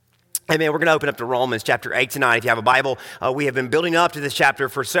Amen. We're going to open up to Romans chapter 8 tonight. If you have a Bible, we have been building up to this chapter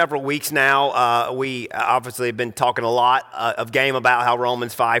for several weeks now. We obviously have been talking a lot of game about how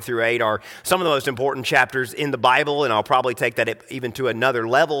Romans 5 through 8 are some of the most important chapters in the Bible, and I'll probably take that even to another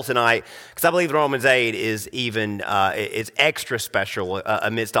level tonight because I believe Romans 8 is is extra special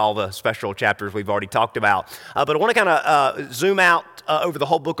amidst all the special chapters we've already talked about. But I want to kind of zoom out over the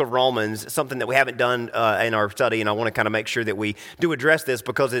whole book of Romans, something that we haven't done in our study, and I want to kind of make sure that we do address this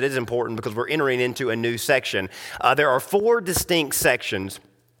because it is important because we're entering into a new section. There are 4 distinct sections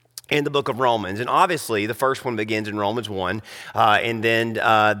in the book of Romans, and obviously the first one begins in Romans 1, and then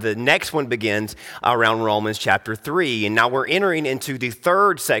the next one begins around Romans chapter 3, and now we're entering into the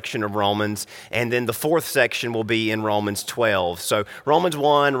third section of Romans, and then the fourth section will be in Romans 12. So Romans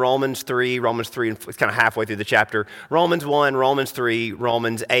 1, Romans 3, and it's kind of halfway through the chapter. Romans 1, Romans 3,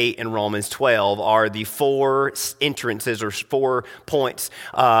 Romans 8, and Romans 12 are the 4 entrances or 4 points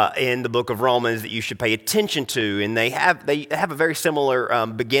in the book of Romans that you should pay attention to, and they have a very similar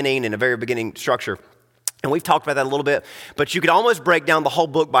beginning and a very beginning structure. And we've talked about that a little bit, but you could almost break down the whole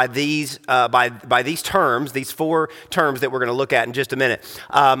book by these by these terms, these 4 terms that we're going to look at in just a minute.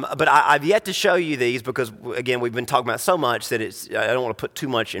 But I've yet to show you these because, again, we've been talking about so much that I don't want to put too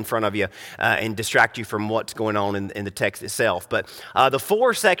much in front of you and distract you from what's going on in the text itself. But the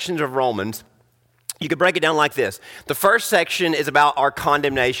 4 sections of Romans, you could break it down like this. The first section is about our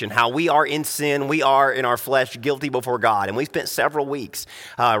condemnation, how we are in sin, we are in our flesh guilty before God. And we spent several weeks,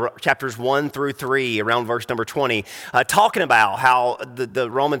 chapters 1 through 3, around verse number 20, talking about how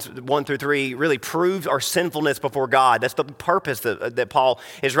the Romans 1 through 3 really proves our sinfulness before God. That's the purpose that Paul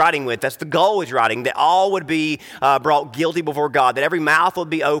is writing with. That's the goal he's writing, that all would be brought guilty before God, that every mouth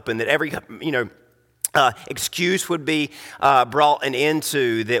would be open, that every, excuse would be brought an end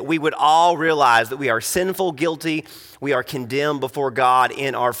to, that we would all realize that we are sinful, guilty, we are condemned before God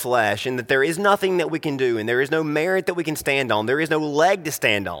in our flesh, and that there is nothing that we can do, and there is no merit that we can stand on, there is no leg to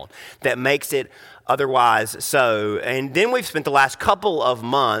stand on that makes it otherwise so. And then we've spent the last couple of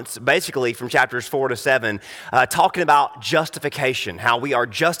months, basically from chapters 4 to 7, talking about justification, how we are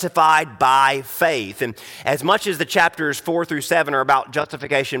justified by faith. And as much as the chapters 4 through 7 are about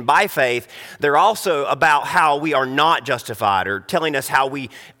justification by faith, they're also about how we are not justified, or telling us how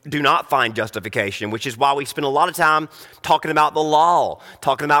we do not find justification, which is why we spend a lot of time talking about the law,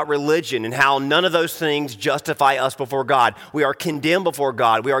 talking about religion, and how none of those things justify us before God. We are condemned before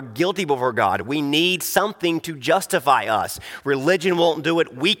God. We are guilty before God. We need something to justify us. Religion won't do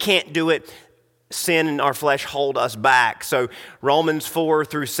it. We can't do it. Sin in our flesh hold us back. So Romans 4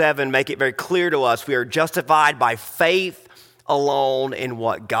 through 7 make it very clear to us we are justified by faith alone in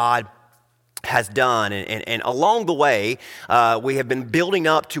what God has done. And along the way, we have been building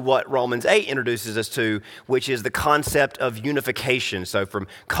up to what Romans 8 introduces us to, which is the concept of unification. So from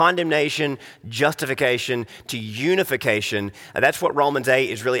condemnation, justification, to unification, that's what Romans 8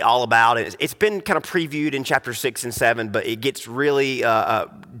 is really all about. It's been kind of previewed in chapter 6 and 7, but it gets really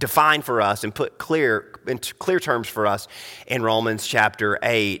defined for us and put into clear terms for us in Romans chapter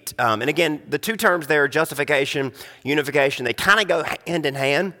 8. And again, the 2 terms there, justification, unification, they kind of go hand in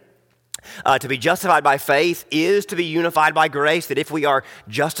hand. To be justified by faith is to be unified by grace, that if we are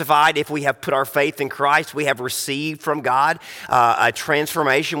justified, if we have put our faith in Christ, we have received from God a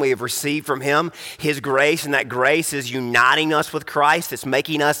transformation we have received from Him, His grace, and that grace is uniting us with Christ. It's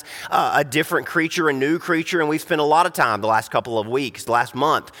making us a different creature, a new creature, and we've spent a lot of time the last couple of weeks, the last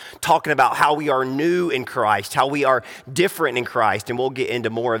month, talking about how we are new in Christ, how we are different in Christ, and we'll get into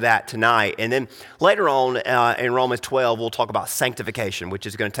more of that tonight. And then later on in Romans 12, we'll talk about sanctification, which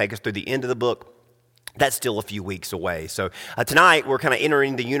is going to take us through the end of the book. That's still a few weeks away. So tonight we're kind of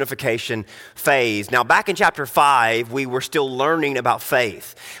entering the unification phase. Now back in chapter 5, we were still learning about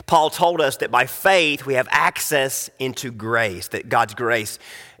faith. Paul told us that by faith we have access into grace, that God's grace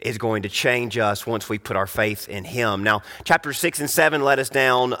is going to change us once we put our faith in Him. Now, chapter 6 and 7 led us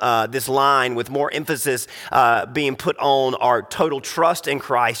down this line with more emphasis being put on our total trust in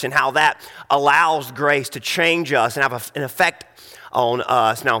Christ and how that allows grace to change us and have an effect on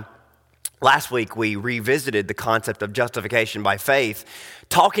us. Now, last week, we revisited the concept of justification by faith,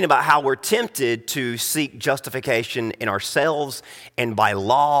 talking about how we're tempted to seek justification in ourselves and by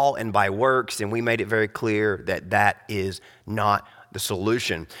law and by works, and we made it very clear that that is not the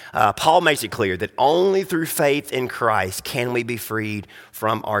solution. Paul makes it clear that only through faith in Christ can we be freed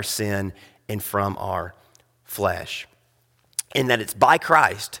from our sin and from our flesh. And that it's by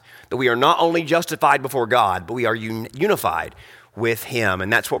Christ that we are not only justified before God, but we are unified with Him.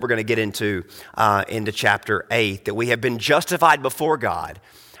 And that's what we're going to get into chapter 8, that we have been justified before God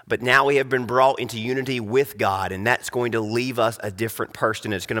but now we have been brought into unity with God, and that's going to leave us a different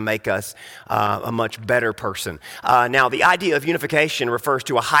person. It's going to make us a much better person. Now, the idea of unification refers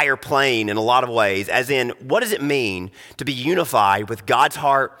to a higher plane in a lot of ways, as in, what does it mean to be unified with God's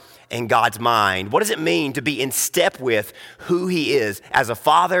heart and God's mind? What does it mean to be in step with who He is as a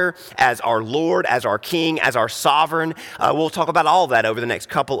Father, as our Lord, as our King, as our Sovereign? We'll talk about all of that over the next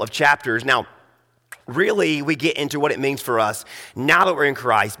couple of chapters. Now, really, we get into what it means for us now that we're in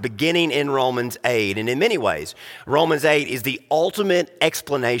Christ, beginning in Romans 8. And in many ways, Romans 8 is the ultimate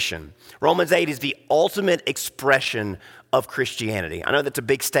explanation. Romans 8 is the ultimate expression of Christianity. I know that's a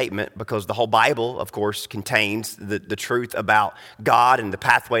big statement because the whole Bible, of course, contains the truth about God and the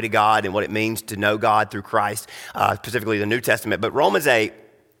pathway to God and what it means to know God through Christ, specifically the New Testament. But Romans 8,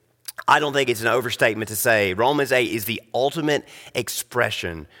 I don't think it's an overstatement to say Romans 8 is the ultimate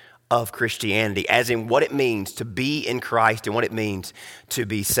expression of Christianity, as in what it means to be in Christ and what it means to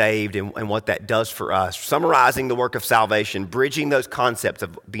be saved and what that does for us. Summarizing the work of salvation, bridging those concepts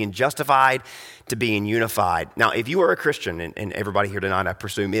of being justified to being unified. Now, if you are a Christian, and everybody here tonight I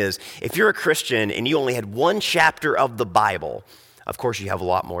presume is, if you're a Christian and you only had one chapter of the Bible, of course you have a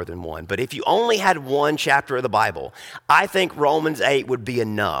lot more than one, but if you only had one chapter of the Bible, I think Romans 8 would be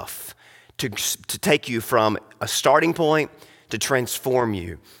enough to take you from a starting point to transform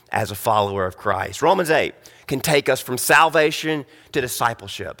you as a follower of Christ. Romans 8 can take us from salvation to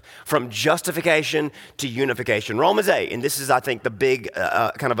discipleship, from justification to unification. Romans 8, and this is, I think, the big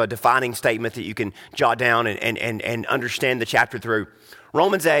kind of a defining statement that you can jot down and understand the chapter through.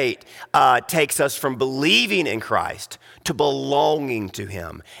 Romans 8 takes us from believing in Christ to belonging to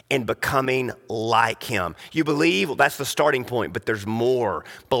Him and becoming like Him. You believe, well, that's the starting point, but there's more.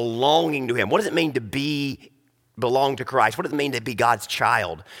 Belonging to Him. What does it mean to belong to Christ? What does it mean to be God's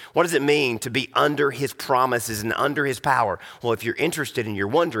child? What does it mean to be under His promises and under His power? Well, if you're interested and you're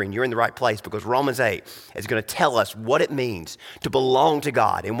wondering, you're in the right place, because Romans 8 is going to tell us what it means to belong to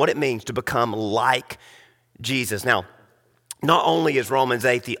God and what it means to become like Jesus. Now, not only is Romans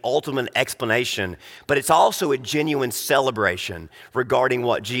 8 the ultimate explanation, but it's also a genuine celebration regarding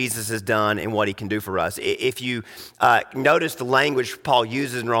what Jesus has done and what He can do for us. If you notice the language Paul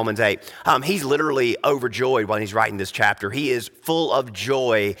uses in Romans 8, he's literally overjoyed when he's writing this chapter. He is full of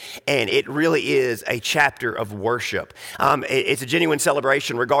joy, and it really is a chapter of worship. It's a genuine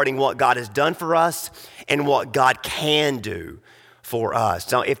celebration regarding what God has done for us and what God can do for us.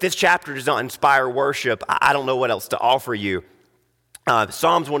 So if this chapter does not inspire worship, I don't know what else to offer you.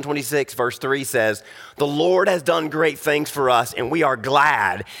 Psalms 126 verse 3 says, "The Lord has done great things for us, and we are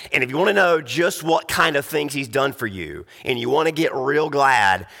glad." And if you want to know just what kind of things He's done for you, and you want to get real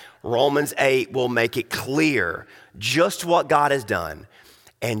glad, Romans 8 will make it clear just what God has done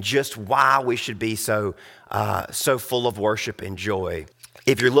and just why we should be so full of worship and joy.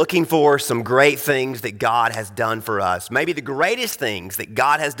 If you're looking for some great things that God has done for us, maybe the greatest things that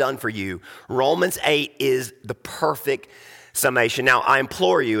God has done for you, Romans 8 is the perfect summation. Now, I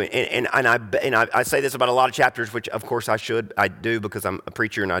implore you, and I say this about a lot of chapters, which of course I do because I'm a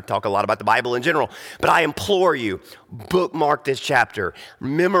preacher and I talk a lot about the Bible in general, but I implore you, bookmark this chapter,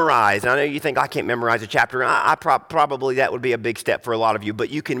 memorize. And I know you think I can't memorize a chapter. Probably that would be a big step for a lot of you, but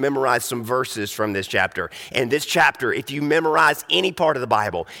you can memorize some verses from this chapter. And this chapter, if you memorize any part of the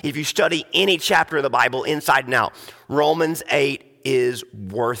Bible, if you study any chapter of the Bible inside and out, Romans 8 is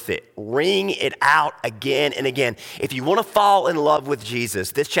worth it. Ring it out again and again. If you want to fall in love with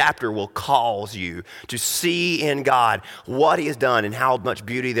Jesus, this chapter will cause you to see in God what He has done and how much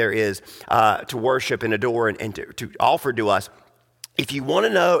beauty there is to worship and adore and to offer to us. If you want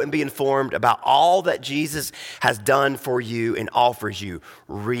to know and be informed about all that Jesus has done for you and offers you,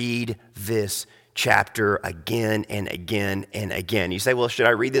 read this chapter again and again and again. You say, well, should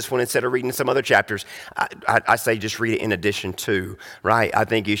I read this one instead of reading some other chapters? I say just read it in addition to, right? I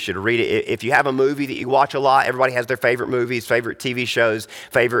think you should read it. If you have a movie that you watch a lot, everybody has their favorite movies, favorite TV shows,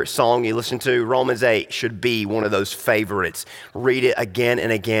 favorite song you listen to. Romans 8 should be one of those favorites. Read it again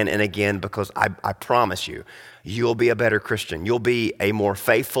and again and again, because I promise you, you'll be a better Christian. You'll be a more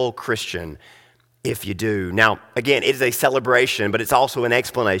faithful Christian if you do. Now, again, it is a celebration, but it's also an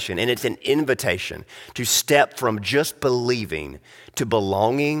explanation, and it's an invitation to step from just believing to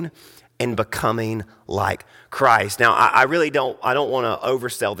belonging and becoming like Christ. Now, I don't want to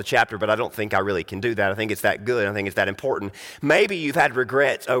oversell the chapter, but I don't think I really can do that. I think it's that good. I think it's that important. Maybe you've had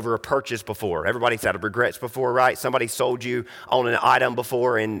regrets over a purchase before. Everybody's had regrets before, right? Somebody sold you on an item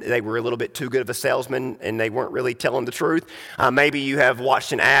before and they were a little bit too good of a salesman and they weren't really telling the truth. Maybe you have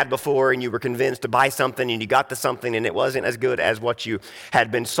watched an ad before and you were convinced to buy something and you got to something and it wasn't as good as what you had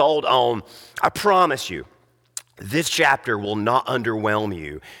been sold on. I promise you, This chapter will not underwhelm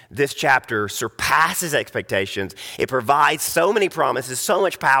you. This chapter surpasses expectations. It provides so many promises, so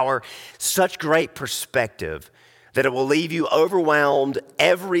much power, such great perspective that it will leave you overwhelmed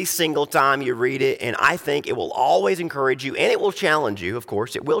every single time you read it. And I think it will always encourage you, and it will challenge you, of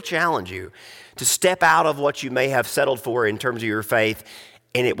course. It will challenge you to step out of what you may have settled for in terms of your faith,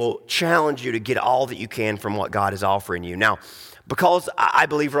 and it will challenge you to get all that you can from what God is offering you. Now, because I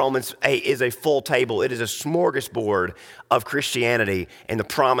believe Romans 8 is a full table, it is a smorgasbord of Christianity and the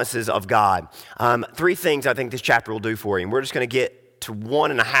promises of God. Three things I think this chapter will do for you, and we're just going to get to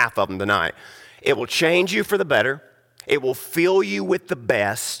one and a half of them tonight. It will change you for the better, it will fill you with the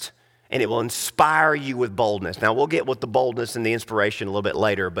best, and it will inspire you with boldness. Now, we'll get with the boldness and the inspiration a little bit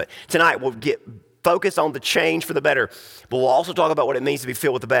later, but tonight we'll focus on the change for the better, but we'll also talk about what it means to be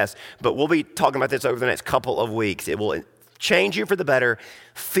filled with the best. But we'll be talking about this over the next couple of weeks. It will change you for the better,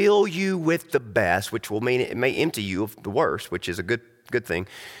 fill you with the best, which will mean it may empty you of the worst, which is a good thing.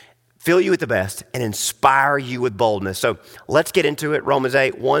 Fill you with the best and inspire you with boldness. So let's get into it. Romans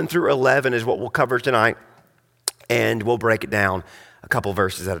 8, 1 through 11 is what we'll cover tonight, and we'll break it down a couple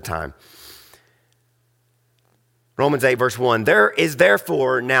verses at a time. Romans 8, verse 1, there is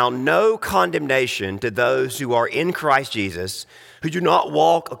therefore now no condemnation to those who are in Christ Jesus, who do not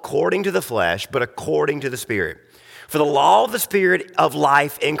walk according to the flesh, but according to the Spirit. For the law of the Spirit of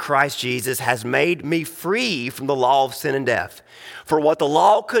life in Christ Jesus has made me free from the law of sin and death. For what the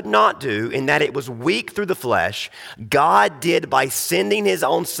law could not do, in that it was weak through the flesh, God did by sending his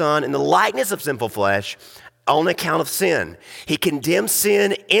own Son in the likeness of sinful flesh on account of sin. He condemned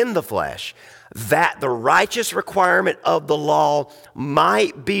sin in the flesh, that the righteous requirement of the law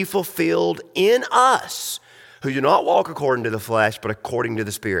might be fulfilled in us, who do not walk according to the flesh, but according to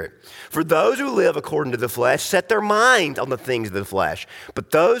the Spirit. For those who live according to the flesh set their mind on the things of the flesh, but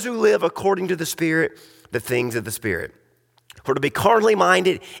those who live according to the Spirit, the things of the Spirit. For to be carnally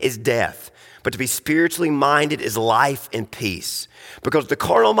minded is death, but to be spiritually minded is life and peace. Because the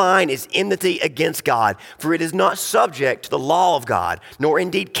carnal mind is enmity against God, for it is not subject to the law of God, nor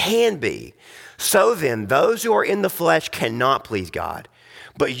indeed can be. So then, those who are in the flesh cannot please God.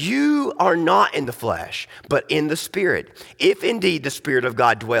 But you are not in the flesh, but in the Spirit, if indeed the Spirit of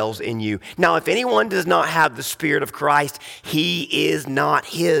God dwells in you. Now, if anyone does not have the Spirit of Christ, he is not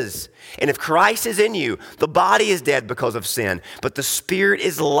his. And if Christ is in you, the body is dead because of sin, but the Spirit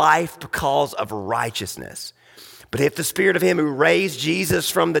is life because of righteousness. But if the Spirit of him who raised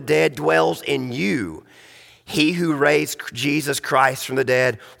Jesus from the dead dwells in you, he who raised Jesus Christ from the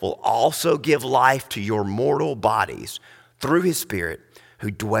dead will also give life to your mortal bodies through his Spirit who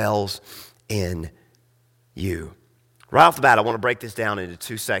dwells in you. Right off the bat, I want to break this down into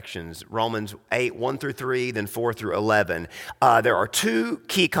two sections. Romans 8, 1 through 3, then 4 through 11. There are two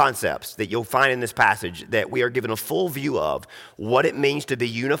key concepts that you'll find in this passage that we are given a full view of what it means to be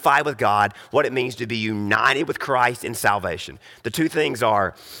unified with God, what it means to be united with Christ in salvation. The two things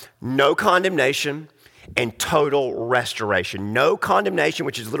are no condemnation and total restoration. No condemnation,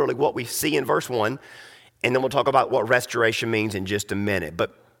 which is literally what we see in verse 1, and then we'll talk about what restoration means in just a minute.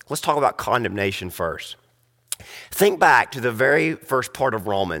 But let's talk about condemnation first. Think back to the very first part of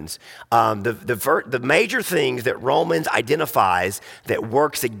Romans. The major things that Romans identifies that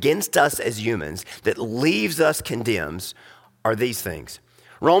works against us as humans, that leaves us condemns, are these things.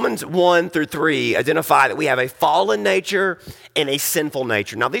 Romans 1 through 3 identify that we have a fallen nature and a sinful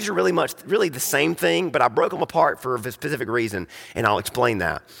nature. Now, these are really the same thing, but I broke them apart for a specific reason, and I'll explain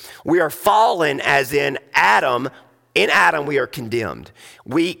that. We are fallen as in Adam. In Adam, we are condemned.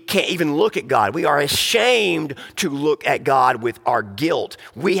 We can't even look at God. We are ashamed to look at God with our guilt.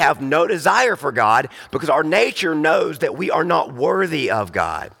 We have no desire for God because our nature knows that we are not worthy of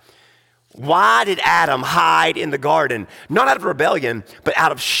God. Why did Adam hide in the garden? Not out of rebellion, but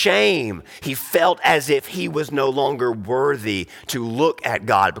out of shame. He felt as if he was no longer worthy to look at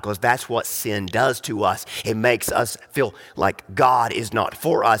God because that's what sin does to us. It makes us feel like God is not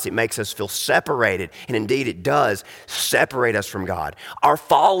for us. It makes us feel separated. And indeed, it does separate us from God. Our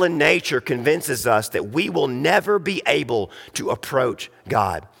fallen nature convinces us that we will never be able to approach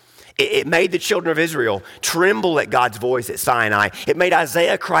God. It made the children of Israel tremble at God's voice at Sinai. It made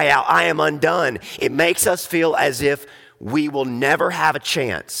Isaiah cry out, I am undone. It makes us feel as if we will never have a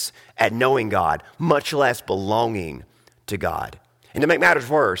chance at knowing God, much less belonging to God. And to make matters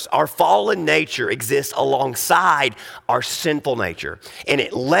worse, our fallen nature exists alongside our sinful nature, and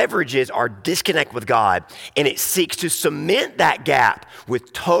it leverages our disconnect with God, and it seeks to cement that gap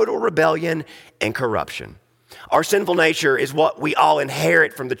with total rebellion and corruption. Our sinful nature is what we all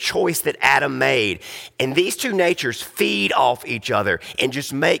inherit from the choice that Adam made. And these two natures feed off each other and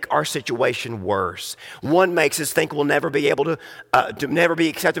just make our situation worse. One makes us think we'll never be able to never be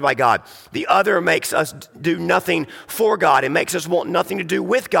accepted by God. The other makes us do nothing for God and makes us want nothing to do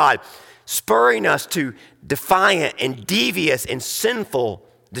with God, spurring us to defiant and devious and sinful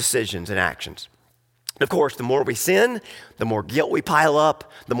decisions and actions. Of course, the more we sin, the more guilt we pile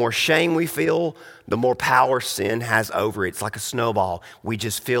up, the more shame we feel, the more power sin has over it. It's like a snowball. We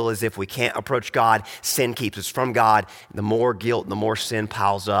just feel as if we can't approach God. Sin keeps us from God. The more guilt and the more sin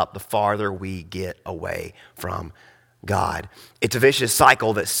piles up, the farther we get away from God. It's a vicious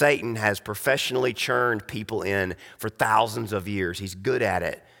cycle that Satan has professionally churned people in for thousands of years. He's good at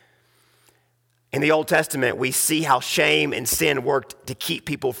it. In the Old Testament, we see how shame and sin worked to keep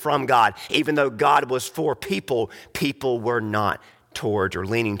people from God. Even though God was for people, people were not towards or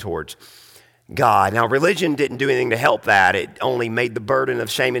leaning towards God. Now, religion didn't do anything to help that. It only made the burden of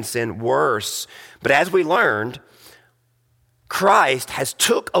shame and sin worse. But as we learned, Christ has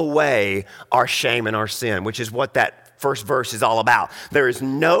took away our shame and our sin, which is what that first verse is all about. There is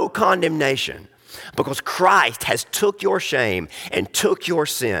no condemnation because Christ has took your shame and took your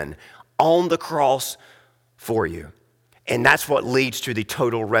sin on the cross for you. And that's what leads to the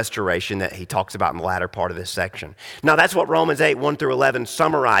total restoration that he talks about in the latter part of this section. Now, that's what Romans 8, 1 through 11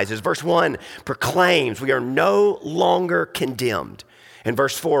 summarizes. Verse 1 proclaims we are no longer condemned. And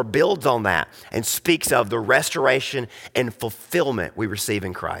verse 4 builds on that and speaks of the restoration and fulfillment we receive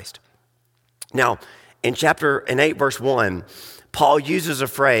in Christ. Now, in 8, verse 1, Paul uses a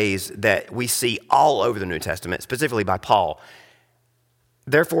phrase that we see all over the New Testament, specifically by Paul.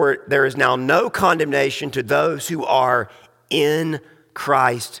 Therefore, there is now no condemnation to those who are in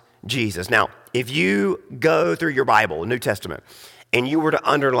Christ Jesus. Now, if you go through your Bible, New Testament, and you were to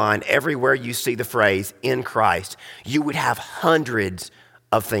underline everywhere you see the phrase in Christ, you would have hundreds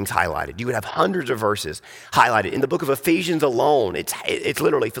of things highlighted. You would have hundreds of verses highlighted. In the book of Ephesians alone, it's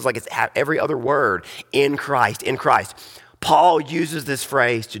literally feels like it's every other word in Christ, in Christ. Paul uses this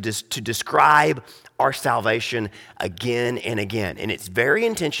phrase to describe our salvation again and again. And it's very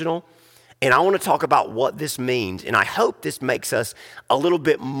intentional. And I want to talk about what this means. And I hope this makes us a little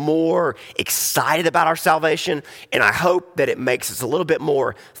bit more excited about our salvation. And I hope that it makes us a little bit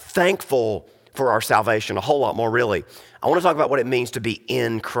more thankful for our salvation, a whole lot more really. I want to talk about what it means to be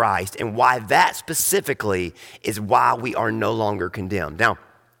in Christ and why that specifically is why we are no longer condemned. Now,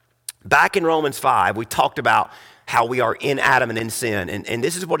 back in Romans 5, we talked about how we are in Adam and in sin. And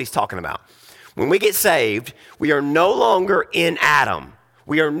this is what he's talking about. When we get saved, we are no longer in Adam.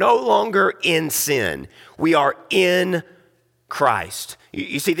 We are no longer in sin. We are in Christ.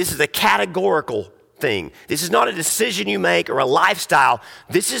 You see, this is a categorical thing. This is not a decision you make or a lifestyle.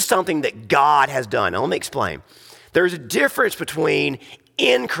 This is something that God has done. Now, let me explain. There's a difference between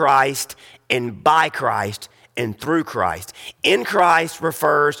in Christ and by Christ and through Christ. In Christ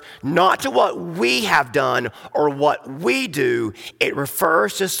refers not to what we have done or what we do. It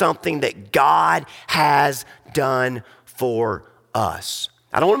refers to something that God has done for us.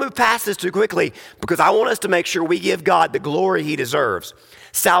 I don't want to move past this too quickly because I want us to make sure we give God the glory he deserves.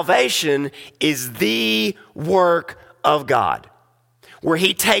 Salvation is the work of God, where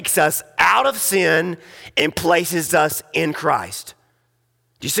he takes us out of sin and places us in Christ.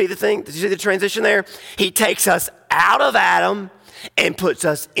 Do you see the thing? Did you see the transition there? He takes us out of Adam and puts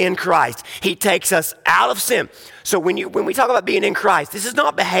us in Christ. He takes us out of sin. So when we talk about being in Christ, this is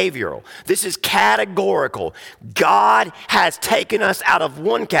not behavioral. This is categorical. God has taken us out of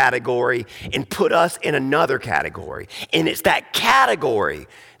one category and put us in another category. And it's that category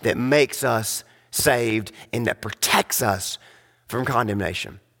that makes us saved and that protects us from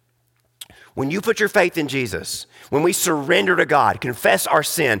condemnation. When you put your faith in Jesus, when we surrender to God, confess our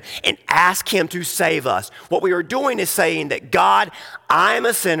sin, and ask him to save us, what we are doing is saying that God, I am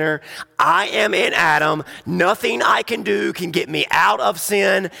a sinner, I am in Adam, nothing I can do can get me out of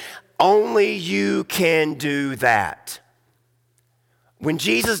sin, only you can do that. When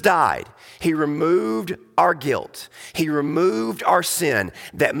Jesus died, he removed our guilt. He removed our sin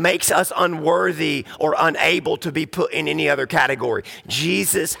that makes us unworthy or unable to be put in any other category.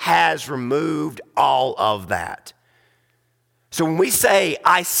 Jesus has removed all of that. So when we say,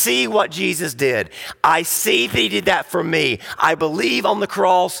 I see what Jesus did, I see that he did that for me. I believe on the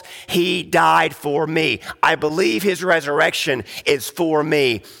cross, he died for me. I believe his resurrection is for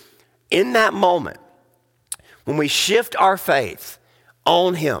me. In that moment, when we shift our faith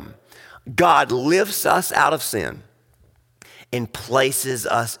on him, God lifts us out of sin and places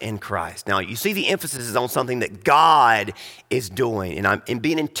us in Christ. Now, you see the emphasis is on something that God is doing, and I'm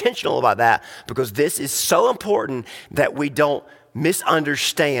being intentional about that because this is so important that we don't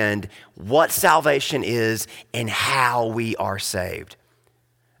misunderstand what salvation is and how we are saved.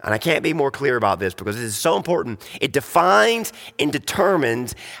 And I can't be more clear about this because this is so important. It defines and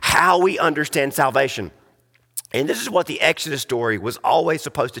determines how we understand salvation. And this is what the Exodus story was always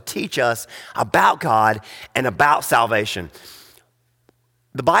supposed to teach us about God and about salvation.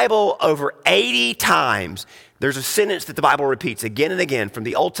 The Bible, over 80 times, there's a sentence that the Bible repeats again and again from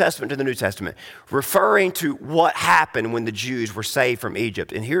the Old Testament to the New Testament, referring to what happened when the Jews were saved from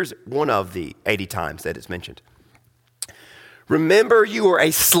Egypt. And here's one of the 80 times that it's mentioned. Remember, you were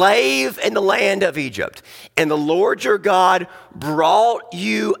a slave in the land of Egypt, and the Lord your God brought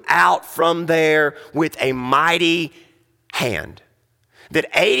you out from there with a mighty hand. That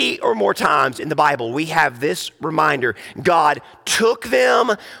 80 or more times in the Bible, we have this reminder. God took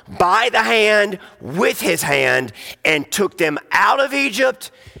them by the hand with his hand and took them out of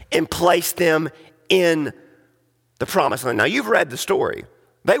Egypt and placed them in the promised land. Now, you've read the story.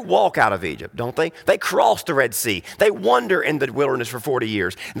 They walk out of Egypt, don't they? They cross the Red Sea. They wander in the wilderness for 40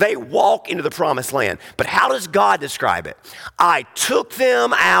 years. They walk into the promised land. But how does God describe it? I took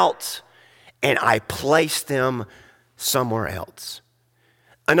them out and I placed them somewhere else.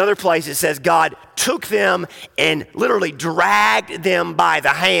 Another place it says God took them and literally dragged them by the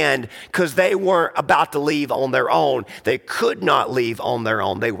hand because they weren't about to leave on their own. They could not leave on their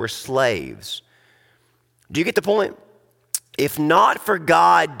own. They were slaves. Do you get the point? If not for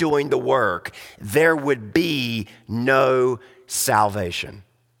God doing the work, there would be no salvation.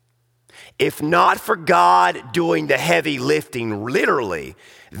 If not for God doing the heavy lifting, literally,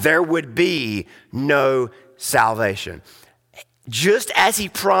 there would be no salvation. Just as he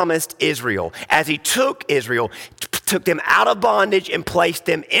promised Israel, as he took Israel, took them out of bondage and placed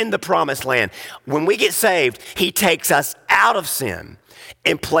them in the promised land. When we get saved, he takes us out of sin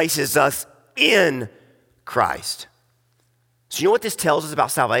and places us in Christ. So you know what this tells us about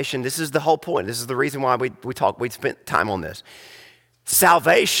salvation? This is the whole point. This is the reason why we spent time on this.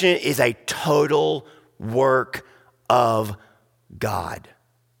 Salvation is a total work of God.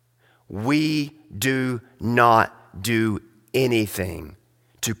 We do not do anything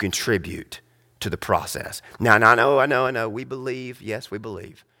to contribute to the process. Now, I know. We believe. Yes, we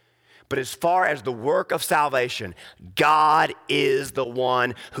believe. But as far as the work of salvation, God is the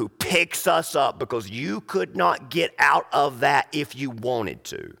one who picks us up because you could not get out of that if you wanted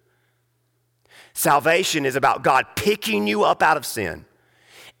to. Salvation is about God picking you up out of sin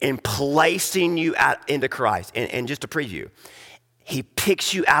and placing you out into Christ. And just to preview, he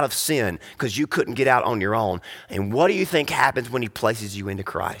picks you out of sin because you couldn't get out on your own. And what do you think happens when he places you into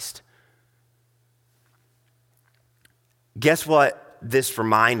Christ? Guess what? This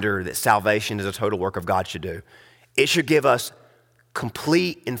reminder that salvation is a total work of God should do. It should give us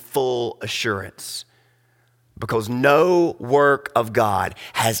complete and full assurance because no work of God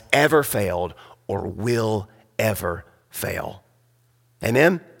has ever failed or will ever fail.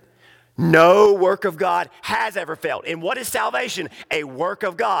 Amen? No work of God has ever failed. And what is salvation? A work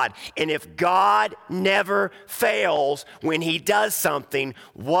of God. And if God never fails when he does something,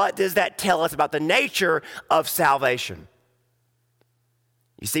 what does that tell us about the nature of salvation?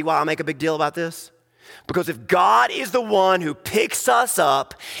 You see why I make a big deal about this? Because if God is the one who picks us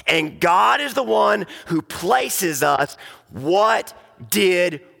up and God is the one who places us, what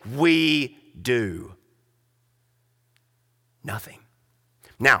did we do? Nothing.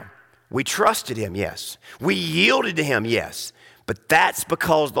 Now, we trusted him, yes. We yielded to him, yes. But that's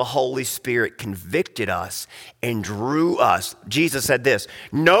because the Holy Spirit convicted us and drew us. Jesus said this,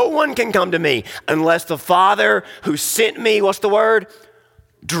 no one can come to me unless the Father who sent me, what's the word?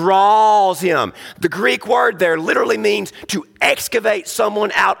 Draws him. The Greek word there literally means to excavate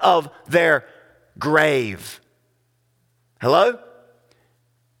someone out of their grave. Hello?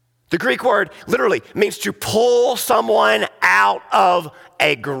 The Greek word literally means to pull someone out of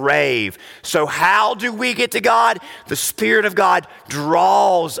a grave. So how do we get to God? The Spirit of God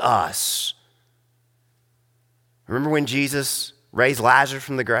draws us. Remember when Jesus raised Lazarus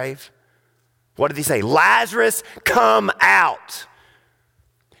from the grave? What did he say? Lazarus, come out.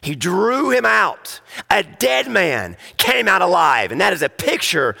 He drew him out. A dead man came out alive. And that is a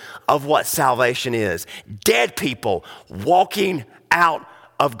picture of what salvation is. Dead people walking out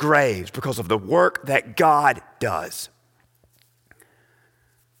of graves because of the work that God does.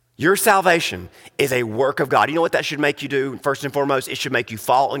 Your salvation is a work of God. You know what that should make you do? First and foremost, it should make you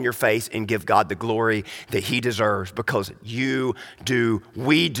fall on your face and give God the glory that he deserves, because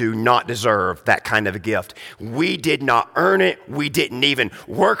we do not deserve that kind of a gift. We did not earn it. We didn't even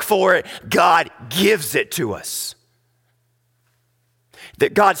work for it. God gives it to us.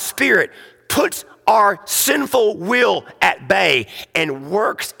 That God's Spirit puts our sinful will at bay and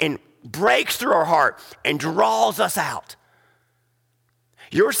works and breaks through our heart and draws us out.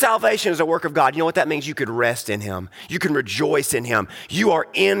 Your salvation is a work of God. You know what that means? You could rest in him. You can rejoice in him. You are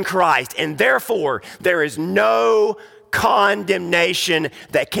in Christ, and therefore there is no condemnation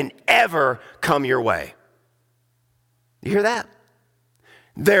that can ever come your way. You hear that?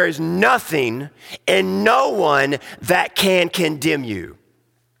 There is nothing and no one that can condemn you,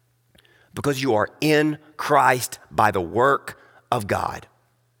 because you are in Christ by the work of God.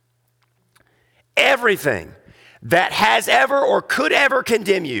 Everything that has ever or could ever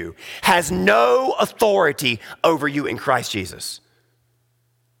condemn you has no authority over you in Christ Jesus.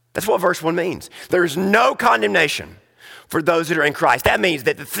 That's what verse 1 means. There's no condemnation for those that are in Christ. That means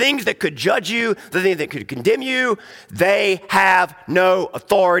that the things that could judge you, the things that could condemn you, they have no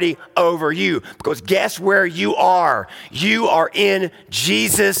authority over you. Because guess where you are? You are in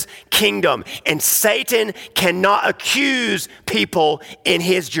Jesus' kingdom. And Satan cannot accuse people in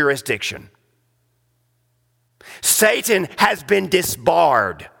his jurisdiction. Satan has been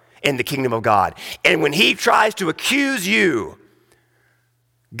disbarred in the kingdom of God. And when he tries to accuse you,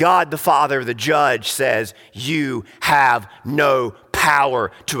 God the Father, the judge, says, you have no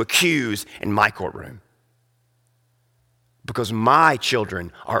power to accuse in my courtroom, because my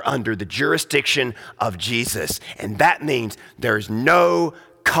children are under the jurisdiction of Jesus. And that means there's no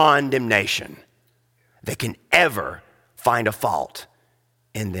condemnation that can ever find a fault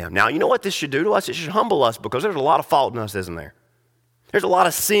in them. Now, you know what this should do to us? It should humble us, because there's a lot of fault in us, isn't there? There's a lot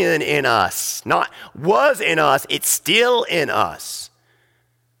of sin in us. Not was in us, it's still in us.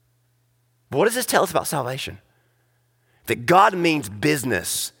 But what does this tell us about salvation? That God means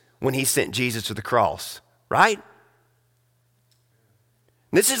business when he sent Jesus to the cross, right?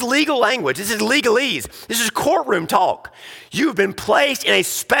 This is legal language. This is legalese. This is courtroom talk. You've been placed in a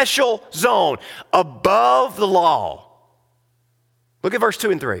special zone above the law. Look at verse 2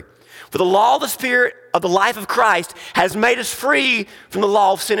 and 3. For the law of the Spirit of the life of Christ has made us free from the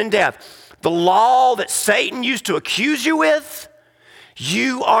law of sin and death. The law that Satan used to accuse you with,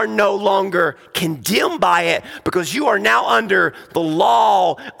 you are no longer condemned by it, because you are now under the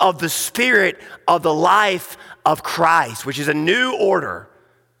law of the Spirit of the life of Christ, which is a new order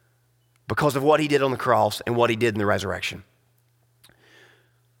because of what he did on the cross and what he did in the resurrection.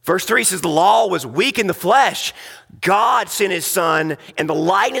 Verse 3 says the law was weak in the flesh. God sent his son in the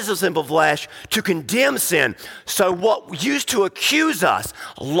likeness of sinful flesh to condemn sin. So what used to accuse us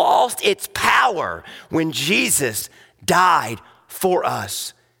lost its power when Jesus died for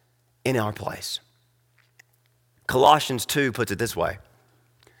us in our place. Colossians 2 puts it this way.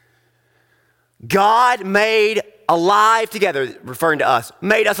 God made alive together, referring to us,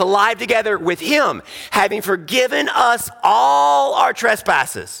 made us alive together with him, having forgiven us all our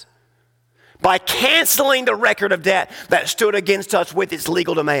trespasses by canceling the record of debt that stood against us with its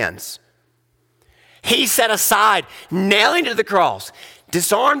legal demands. He set aside, nailing to the cross,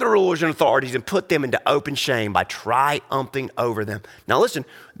 disarmed the rulers and authorities, and put them into open shame by triumphing over them. Now listen,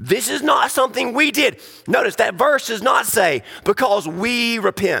 this is not something we did. Notice that verse does not say because we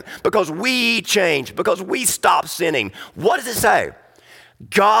repent, because we change, because we stop sinning. What does it say?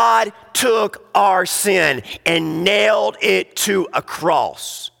 God took our sin and nailed it to a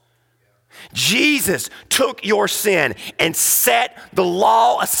cross. Jesus took your sin and set the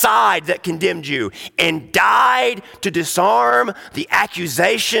law aside that condemned you and died to disarm the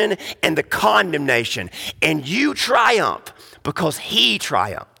accusation and the condemnation. And you triumph because he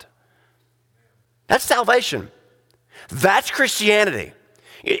triumphed. That's salvation. That's Christianity.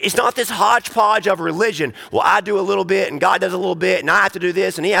 It's not this hodgepodge of religion. Well, I do a little bit and God does a little bit and I have to do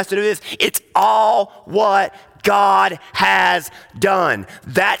this and he has to do this. It's all what God has done.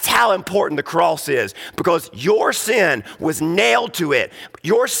 That's how important the cross is, because your sin was nailed to it.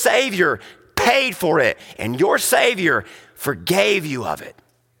 Your Savior paid for it, and your Savior forgave you of it.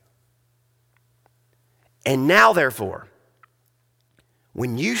 And now, therefore,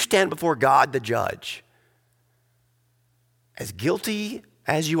 when you stand before God the judge, as guilty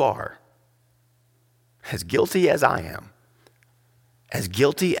as you are, as guilty as I am, as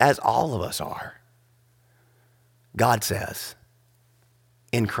guilty as all of us are, God says,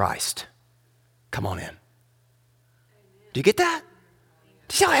 in Christ, come on in. Do you get that?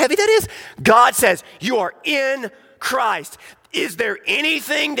 Do you see how heavy that is? God says, you are in Christ. Is there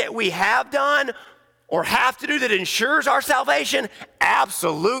anything that we have done or have to do that ensures our salvation?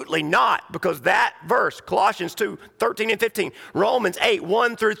 Absolutely not, because that verse, Colossians 2:13 and 15, Romans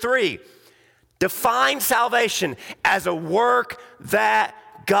 8:1-3, define salvation as a work that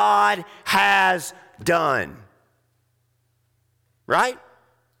God has done. Right?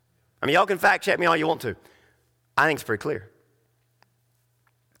 I mean, y'all can fact check me all you want to. I think it's pretty clear.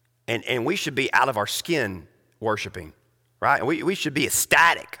 And we should be out of our skin worshiping, right? We should be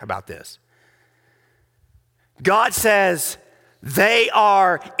ecstatic about this. God says, they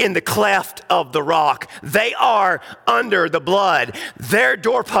are in the cleft of the rock. They are under the blood. Their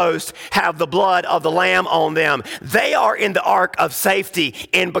doorposts have the blood of the Lamb on them. They are in the ark of safety.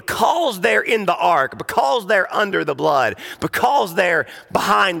 And because they're in the ark, because they're under the blood, because they're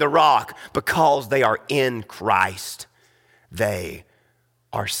behind the rock, because they are in Christ, they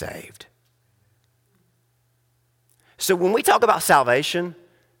are saved. So when we talk about salvation,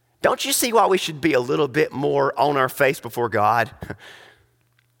 don't you see why we should be a little bit more on our face before God?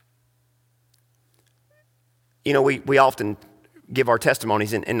 You know, we often give our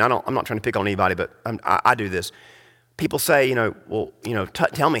testimonies, and I'm not trying to pick on anybody, but I do this. People say,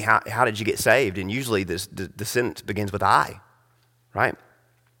 tell me, how did you get saved? And usually the sentence begins with I, right?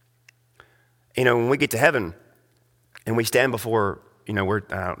 You know, when we get to heaven and we stand before, I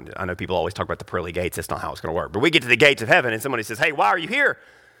know people always talk about the pearly gates. That's not how it's going to work. But we get to the gates of heaven and somebody says, hey, why are you here?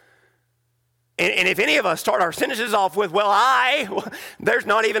 And if any of us start our sentences off with, there's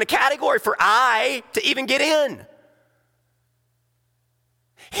not even a category for I to even get in.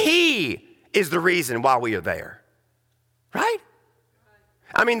 He is the reason why we are there, right?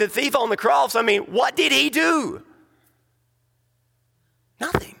 I mean, the thief on the cross, what did he do?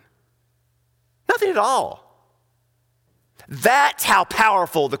 Nothing. Nothing at all. That's how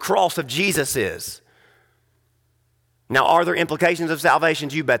powerful the cross of Jesus is. Now, are there implications of salvation?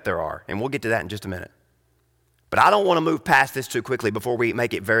 You bet there are, and we'll get to that in just a minute. But I don't want to move past this too quickly before we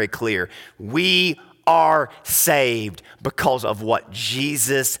make it very clear. We are saved because of what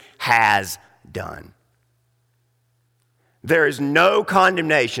Jesus has done. There is no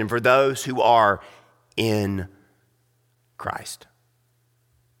condemnation for those who are in Christ.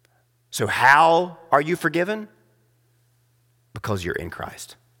 So how are you forgiven? Because you're in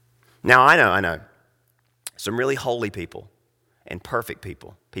Christ. Now, I know. Some really holy people and perfect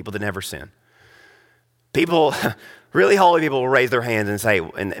people that never sin. People, really holy people will raise their hands and say,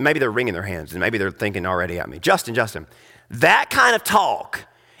 and maybe they're wringing their hands, and maybe they're thinking already at me, Justin, that kind of talk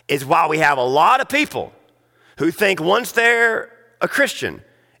is why we have a lot of people who think once they're a Christian,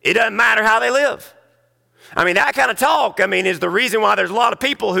 it doesn't matter how they live. That kind of talk, is the reason why there's a lot of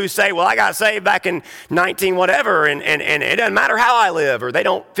people who say, I got saved back in 19 whatever, and it doesn't matter how I live, or they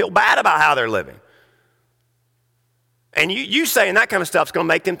don't feel bad about how they're living. And you saying that kind of stuff is going to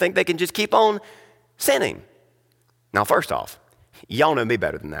make them think they can just keep on sinning. Now, first off, y'all know me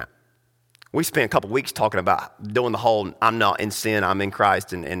better than that. We spent a couple weeks talking about doing the whole, I'm not in sin, I'm in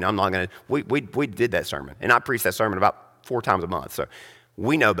Christ, and I'm not going to, we did that sermon. And I preach that sermon about 4 times a month. So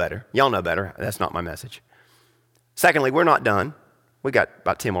we know better. Y'all know better. That's not my message. Secondly, we're not done. We got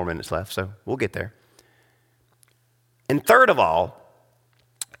about 10 more minutes left, so we'll get there. And third of all,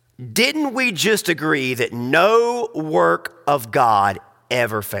 didn't we just agree that no work of God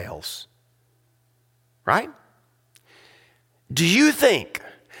ever fails? Right? Do you think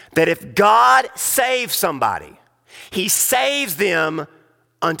that if God saves somebody, he saves them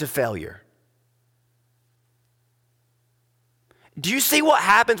unto failure? Do you see what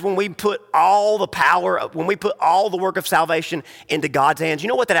happens when we put all the power, when we put all the work of salvation into God's hands? You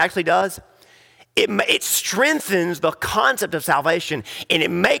know what that actually does? It strengthens the concept of salvation, and it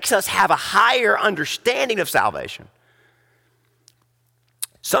makes us have a higher understanding of salvation.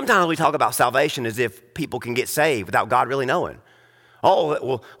 Sometimes we talk about salvation as if people can get saved without God really knowing.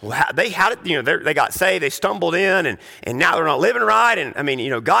 They got saved, they stumbled in, and now they're not living right,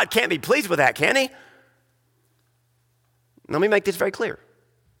 and God can't be pleased with that, can he? Let me make this very clear.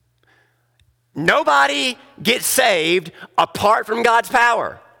 Nobody gets saved apart from God's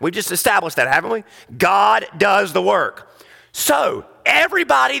power. We just established that, haven't we? God does the work. So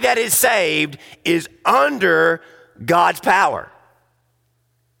everybody that is saved is under God's power.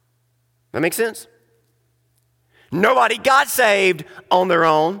 That makes sense? Nobody got saved on their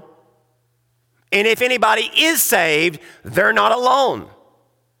own. And if anybody is saved, they're not alone.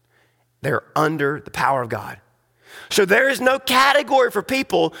 They're under the power of God. So there is no category for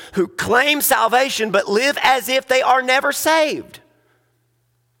people who claim salvation but live as if they are never saved.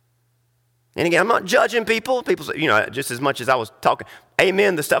 And again, I'm not judging people. People say, just as much as I was talking,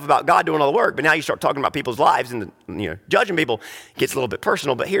 amen the stuff about God doing all the work, but now you start talking about people's lives and judging people. It gets a little bit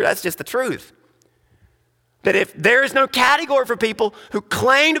personal, but here, that's just the truth. That if there is no category for people who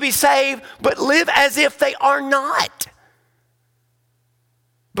claim to be saved but live as if they are not.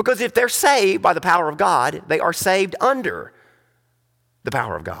 Because if they're saved by the power of God, they are saved under the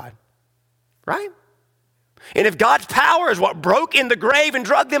power of God, right? And if God's power is what broke in the grave and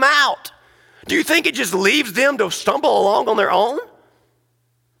drug them out, do you think it just leaves them to stumble along on their own?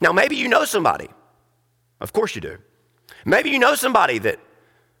 Now, maybe you know somebody. Of course you do. Maybe you know somebody that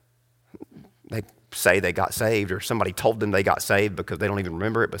they say they got saved, or somebody told them they got saved because they don't even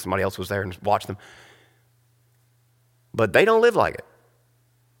remember it, but somebody else was there and watched them. But they don't live like it.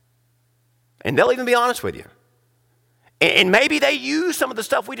 And they'll even be honest with you. And maybe they use some of the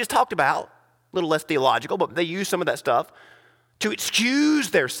stuff we just talked about, a little less theological, but they use some of that stuff to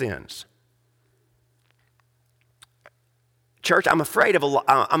excuse their sins. Church, I'm afraid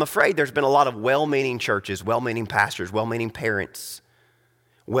there's been a lot of well-meaning churches, well-meaning pastors, well-meaning parents,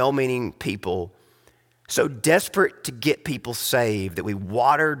 well-meaning people, so desperate to get people saved that we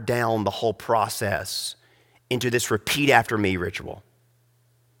water down the whole process into this repeat after me ritual.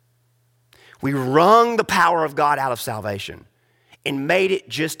 We wrung the power of God out of salvation and made it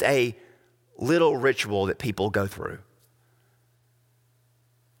just a little ritual that people go through.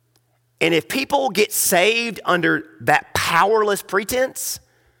 And if people get saved under that powerless pretense,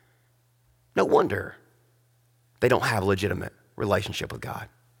 no wonder they don't have a legitimate relationship with God.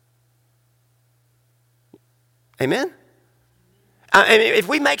 Amen? And if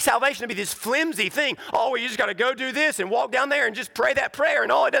we make salvation to be this flimsy thing, well, you just got to go do this and walk down there and just pray that prayer,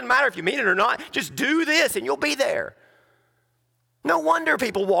 and it doesn't matter if you mean it or not, just do this and you'll be there. No wonder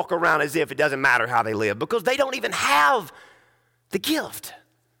people walk around as if it doesn't matter how they live, because they don't even have the gift.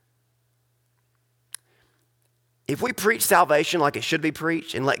 If we preach salvation like it should be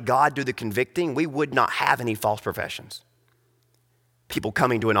preached and let God do the convicting, we would not have any false professions. People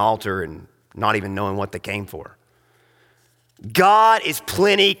coming to an altar and not even knowing what they came for. God is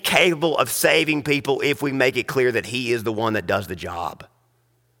plenty capable of saving people if we make it clear that He is the one that does the job.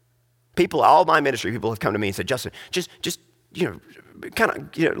 All my ministry people have come to me and said, Justin, just go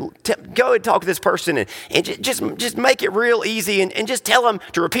and talk to this person and just make it real easy and just tell them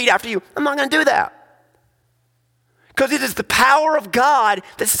to repeat after you. I'm not going to do that. Because it is the power of God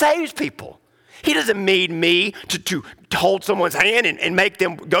that saves people. He doesn't need me to hold someone's hand and make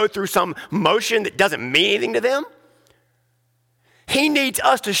them go through some motion that doesn't mean anything to them. He needs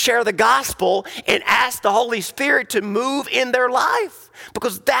us to share the gospel and ask the Holy Spirit to move in their life,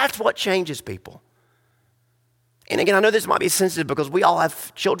 because that's what changes people. And again, I know this might be sensitive because we all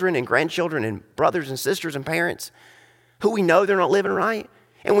have children and grandchildren and brothers and sisters and parents who we know they're not living right,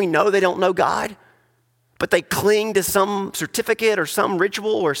 and we know they don't know God, but they cling to some certificate or some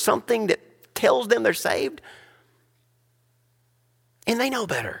ritual or something that tells them they're saved. And they know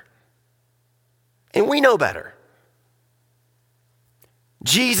better. And we know better.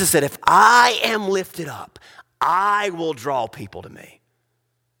 Jesus said, if I am lifted up, I will draw people to me.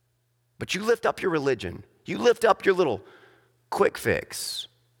 But you lift up your religion. You lift up your little quick fix.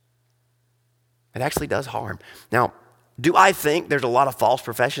 It actually does harm. Now, do I think there's a lot of false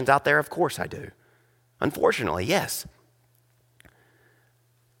professions out there? Of course I do. Unfortunately, yes.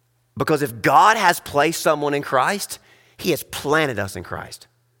 Because if God has placed someone in Christ, He has planted us in Christ.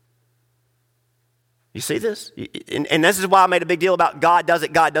 You see this? And this is why I made a big deal about God does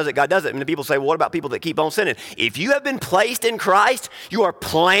it, God does it, God does it. And the people say, well, what about people that keep on sinning? If you have been placed in Christ, you are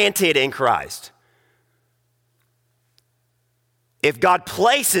planted in Christ. If God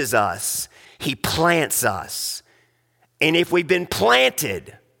places us, He plants us. And if we've been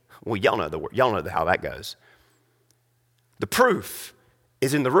planted, well, y'all know the word. Y'all know how that goes. The proof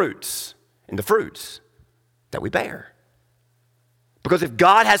is in the roots and the fruits that we bear. Because if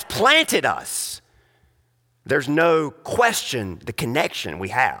God has planted us, there's no question the connection we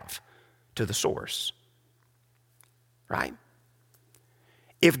have to the source. Right?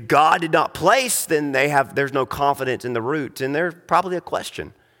 If God did not place, then there's no confidence in the roots, and there's probably a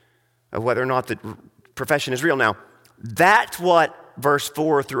question of whether or not the profession is real. Now, that's what verse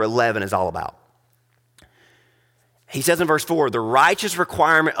 4 through 11 is all about. He says in verse 4, the righteous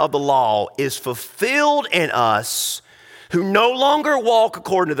requirement of the law is fulfilled in us who no longer walk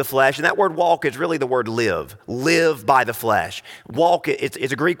according to the flesh. And that word walk is really the word live. Live by the flesh. Walk, it's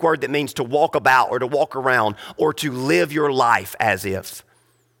a Greek word that means to walk about or to walk around or to live your life as if.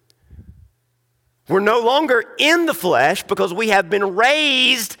 We're no longer in the flesh because we have been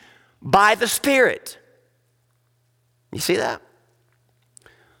raised by the Spirit. You see that?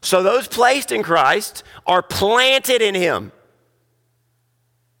 So those placed in Christ are planted in Him.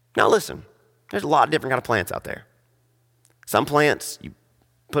 Now listen, there's a lot of different kind of plants out there. Some plants, you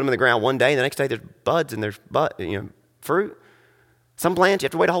put them in the ground one day, and the next day there's buds and there's fruit. Some plants, you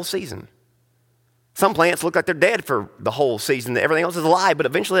have to wait a whole season. Some plants look like they're dead for the whole season. Everything else is alive, but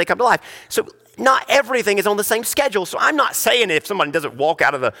eventually they come to life. So not everything is on the same schedule. So I'm not saying if somebody doesn't walk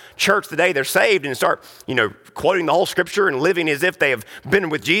out of the church the day they're saved and start, quoting the whole scripture and living as if they have been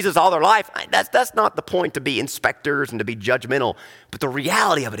with Jesus all their life. That's not the point, to be inspectors and to be judgmental. But the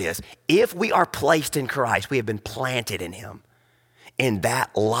reality of it is, if we are placed in Christ, we have been planted in him, and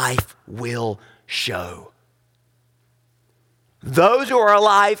that life will show. Those who are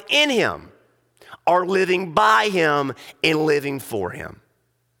alive in him are living by him and living for him.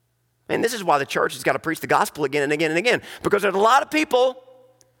 And this is why the church has got to preach the gospel again and again and again, because there's a lot of people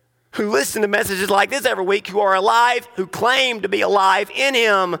who listen to messages like this every week who are alive, who claim to be alive in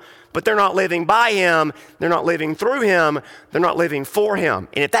him, but they're not living by him, they're not living through him, they're not living for him.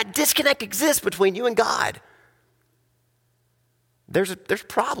 And if that disconnect exists between you and God, there's a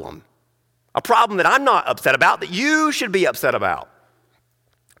problem. A problem that I'm not upset about, that you should be upset about,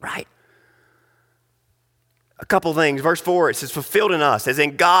 right? A couple things. Verse 4, it says, fulfilled in us, as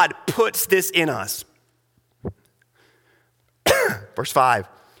in God puts this in us. Verse 5,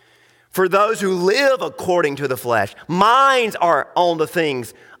 for those who live according to the flesh, minds are on the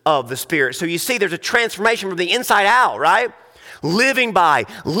things of the Spirit. So you see there's a transformation from the inside out, right? Living by,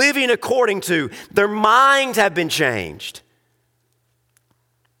 living according to, their minds have been changed.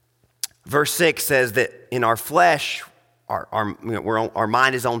 Verse 6 says that in our flesh, our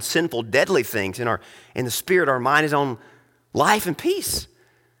mind is on sinful, deadly things. In the Spirit, our mind is on life and peace.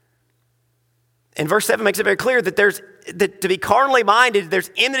 And verse 7 makes it very clear that to be carnally minded, there's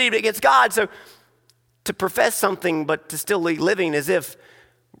enmity against God. So to profess something, but to still be living as if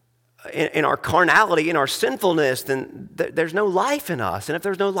in our carnality, in our sinfulness, then there's no life in us. And if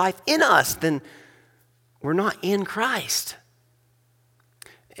there's no life in us, then we're not in Christ.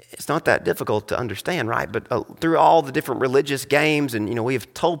 It's not that difficult to understand, right? But through all the different religious games, and we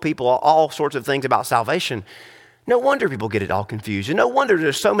have told people all sorts of things about salvation. No wonder people get it all confused. And no wonder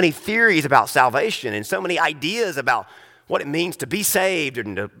there's so many theories about salvation and so many ideas about what it means to be saved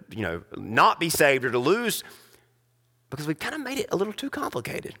and to not be saved or to lose, because we've kind of made it a little too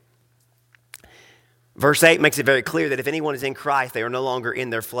complicated. Verse 8 makes it very clear that if anyone is in Christ, they are no longer in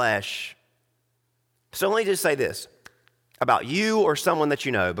their flesh. So let me just say this about you or someone that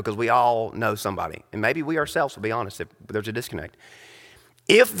you know, because we all know somebody, and maybe we ourselves will be honest if there's a disconnect.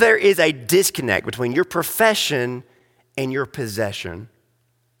 If there is a disconnect between your profession and your possession,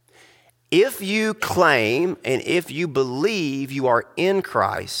 if you claim and if you believe you are in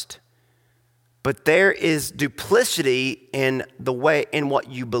Christ, but there is duplicity in the way, in what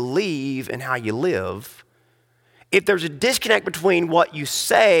you believe and how you live, if there's a disconnect between what you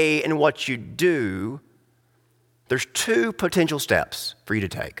say and what you do, there's two potential steps for you to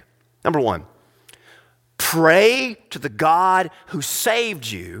take. Number one, pray to the God who saved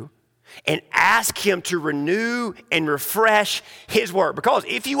you and ask him to renew and refresh his work. Because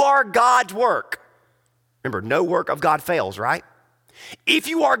if you are God's work, remember, no work of God fails, right? If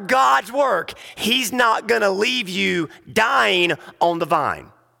you are God's work, he's not going to leave you dying on the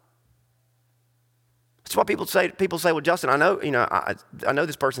vine. That's what people say. People say, well, Justin, I know, I know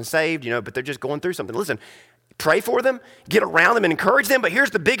this person's saved, but they're just going through something. Listen, pray for them, get around them and encourage them. But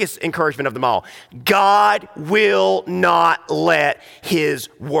here's the biggest encouragement of them all. God will not let his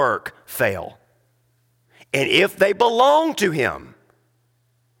work fail. And if they belong to him,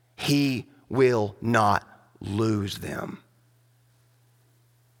 he will not lose them.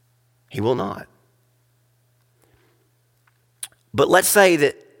 He will not. But let's say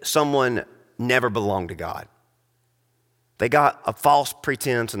that someone never belonged to God. They got a false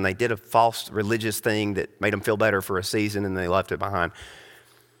pretense and they did a false religious thing that made them feel better for a season and they left it behind.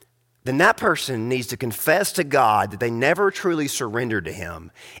 Then that person needs to confess to God that they never truly surrendered to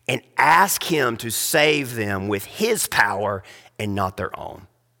him and ask him to save them with his power and not their own.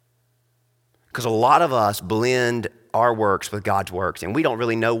 Because a lot of us blend our works with God's works, and we don't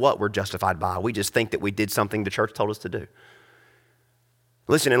really know what we're justified by. We just think that we did something the church told us to do.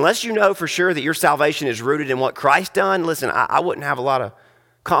 Listen, unless you know for sure that your salvation is rooted in what Christ done, listen, I wouldn't have a lot of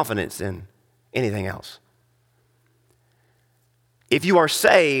confidence in anything else. If you are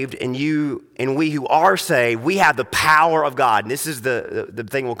saved and we who are saved, we have the power of God. And this is the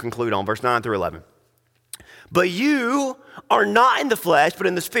thing we'll conclude on, verse 9 through 11. But you are not in the flesh, but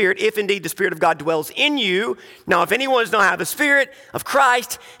in the Spirit, if indeed the Spirit of God dwells in you. Now, if anyone does not have the Spirit of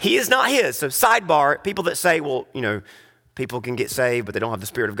Christ, he is not his. So sidebar, people that say, well, people people can get saved, but they don't have the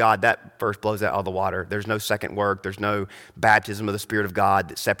Spirit of God, that verse blows that out of the water. There's no second work. There's no baptism of the Spirit of God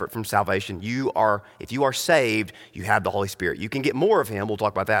that's separate from salvation. If you are saved, you have the Holy Spirit. You can get more of him. We'll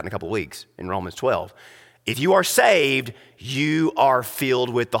talk about that in a couple of weeks in Romans 12. If you are saved, you are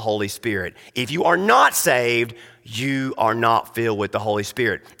filled with the Holy Spirit. If you are not saved, you are not filled with the Holy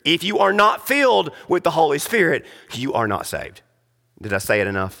Spirit. If you are not filled with the Holy Spirit, you are not saved. Did I say it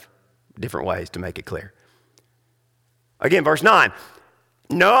enough different ways to make it clear? Again, verse 9.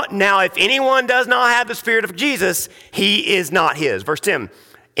 No, now if anyone does not have the Spirit of Jesus, he is not his. Verse 10.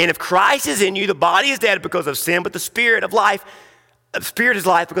 And if Christ is in you, the body is dead because of sin, but the Spirit is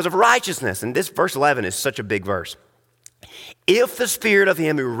life because of righteousness. And this verse 11 is such a big verse. If the Spirit of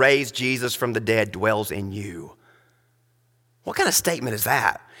him who raised Jesus from the dead dwells in you. What kind of statement is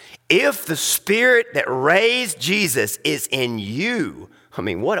that? If the Spirit that raised Jesus is in you,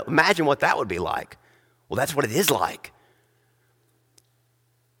 imagine what that would be like. Well, that's what it is like.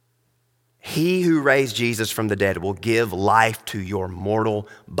 He who raised Jesus from the dead will give life to your mortal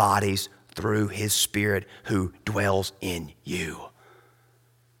bodies through his Spirit who dwells in you.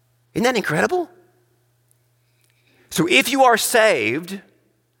 Isn't that incredible? So if you are saved,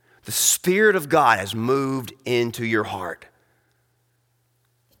 the Spirit of God has moved into your heart.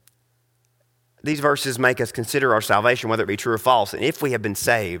 These verses make us consider our salvation, whether it be true or false. And if we have been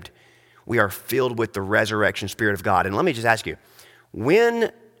saved, we are filled with the resurrection Spirit of God. And let me just ask you,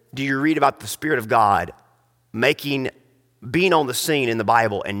 when do you read about the Spirit of God being on the scene in the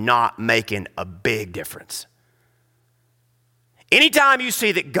Bible and not making a big difference? Anytime you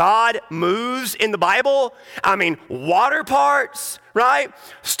see that God moves in the Bible, water parts, right?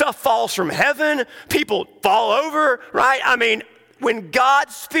 Stuff falls from heaven, people fall over, right? When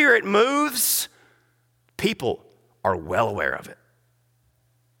God's Spirit moves, people are well aware of it.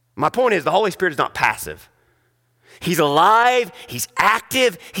 My point is, the Holy Spirit is not passive. He's alive, he's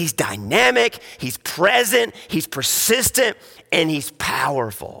active, he's dynamic, he's present, he's persistent, and he's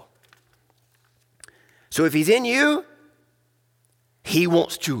powerful. So if he's in you, he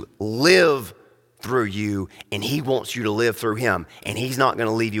wants to live through you, and he wants you to live through him, and he's not going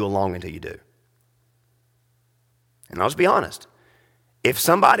to leave you alone until you do. And I'll just be honest. If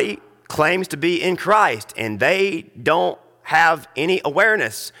somebody claims to be in Christ and they don't have any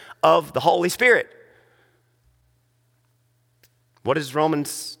awareness of the Holy Spirit, what does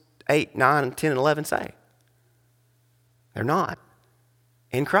Romans 8, 9, 10, and 11 say? They're not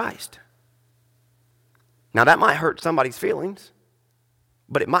in Christ. Now that might hurt somebody's feelings,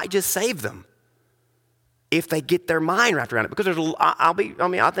 but it might just save them if they get their mind wrapped around it. Because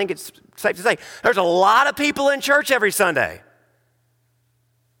I think it's safe to say, there's a lot of people in church every Sunday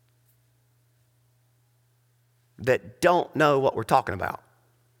that don't know what we're talking about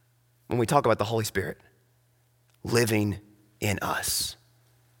when we talk about the Holy Spirit living in us.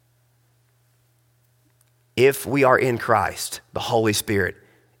 If we are in Christ, the Holy Spirit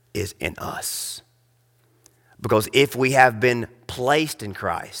is in us. Because if we have been placed in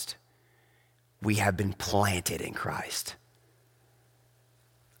Christ, we have been planted in Christ.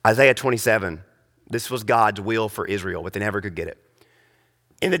 Isaiah 27, this was God's will for Israel, but they never could get it.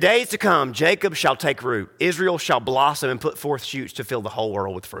 In the days to come, Jacob shall take root. Israel shall blossom and put forth shoots to fill the whole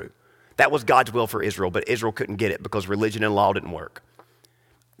world with fruit. That was God's will for Israel, but Israel couldn't get it because religion and law didn't work.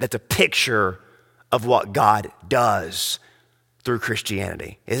 That's a picture of what God does through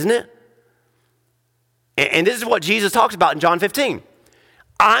Christianity, isn't it? And this is what Jesus talks about in John 15.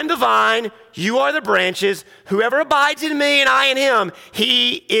 I'm the vine, you are the branches. Whoever abides in me and I in him,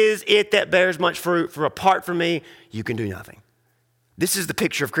 he is it that bears much fruit. For apart from me, you can do nothing. This is the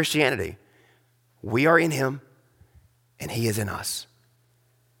picture of Christianity. We are in him and he is in us.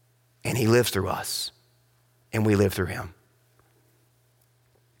 And he lives through us and we live through him.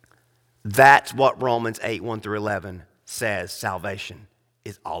 That's what Romans 8, 1 through 11 says salvation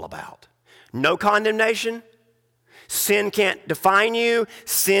is all about. No condemnation. Sin can't define you.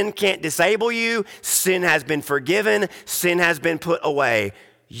 Sin can't disable you. Sin has been forgiven. Sin has been put away.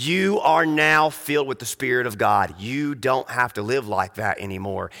 You are now filled with the Spirit of God. You don't have to live like that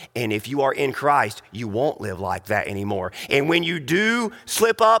anymore. And if you are in Christ, you won't live like that anymore. And when you do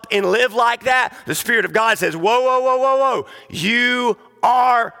slip up and live like that, the Spirit of God says, whoa, whoa, whoa, whoa, whoa. You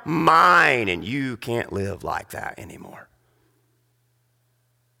are mine, and you can't live like that anymore.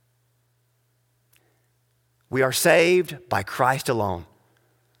 We are saved by Christ alone.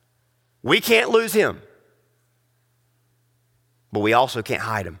 We can't lose him, but we also can't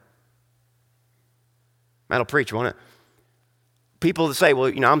hide him. That'll preach, won't it? People that say,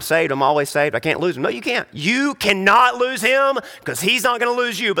 well, I'm saved, I'm always saved, I can't lose him. No, you can't. You cannot lose him because he's not going to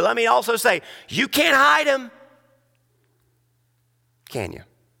lose you. But let me also say, you can't hide him. Can you?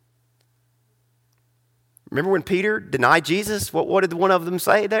 Remember when Peter denied Jesus? What did one of them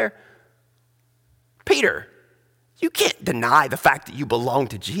say there? Peter, you can't deny the fact that you belong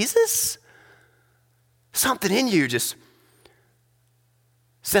to Jesus. Something in you just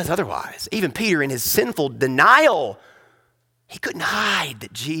says otherwise. Even Peter, in his sinful denial, he couldn't hide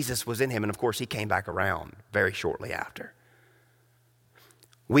that Jesus was in him. And of course, he came back around very shortly after.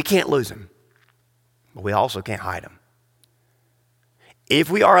 We can't lose him, but we also can't hide him. If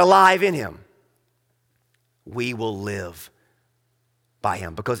we are alive in him, we will live by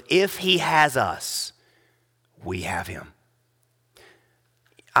him. Because if he has us, we have him.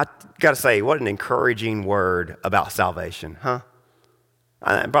 I got to say, what an encouraging word about salvation, huh?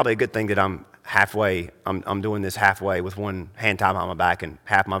 Probably a good thing that I'm doing this halfway with one hand tied behind my back and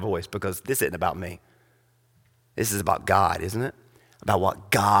half my voice, because this isn't about me. This is about God, isn't it? About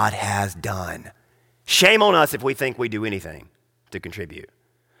what God has done. Shame on us if we think we do anything to contribute.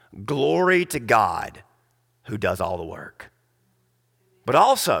 Glory to God who does all the work. But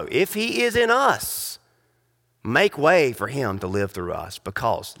also, if he is in us, make way for him to live through us.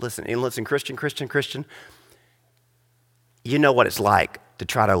 Because, listen, Christian, you know what it's like to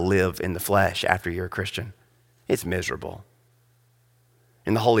try to live in the flesh after you're a Christian. It's miserable.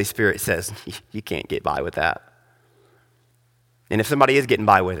 And the Holy Spirit says, you can't get by with that. And if somebody is getting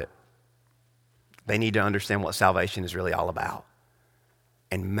by with it, they need to understand what salvation is really all about.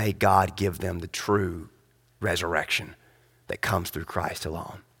 And may God give them the true resurrection that comes through Christ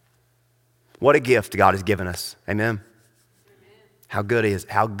alone. What a gift God has given us. Amen. How good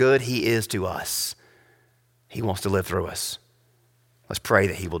he is to us. He wants to live through us. Let's pray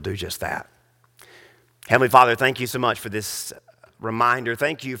that he will do just that. Heavenly Father, thank you so much for this reminder.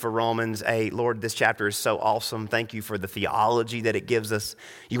 Thank you for Romans 8. Lord, this chapter is so awesome. Thank you for the theology that it gives us.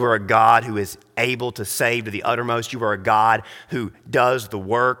 You are a God who is able to save to the uttermost. You are a God who does the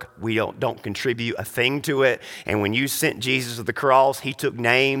work. We don't contribute a thing to it. And when you sent Jesus to the cross, he took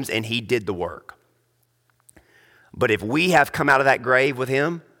names and he did the work. But if we have come out of that grave with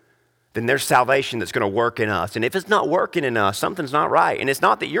him, then there's salvation that's going to work in us. And if it's not working in us, something's not right. And it's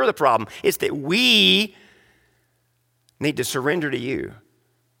not that you're the problem. It's that we need to surrender to you.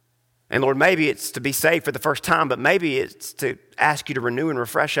 And Lord, maybe it's to be saved for the first time, but maybe it's to ask you to renew and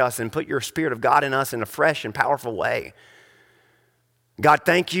refresh us and put your Spirit of God in us in a fresh and powerful way. God,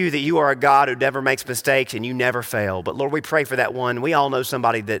 thank you that you are a God who never makes mistakes and you never fail. But Lord, we pray for that one. We all know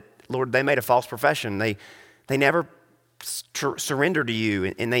somebody that, Lord, they made a false profession. They never surrender to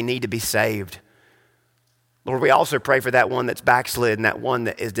you and they need to be saved. Lord, we also pray for that one that's backslid and that one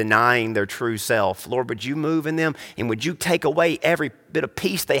that is denying their true self. Lord, would you move in them and would you take away every bit of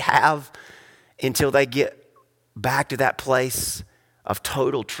peace they have until they get back to that place of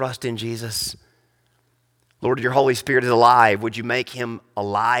total trust in Jesus? Lord, your Holy Spirit is alive. Would you make him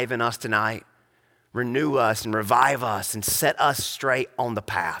alive in us tonight? Renew us and revive us and set us straight on the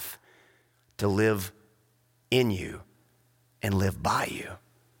path to live in you and live by you.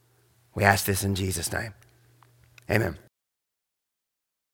 We ask this in Jesus' name. Amen.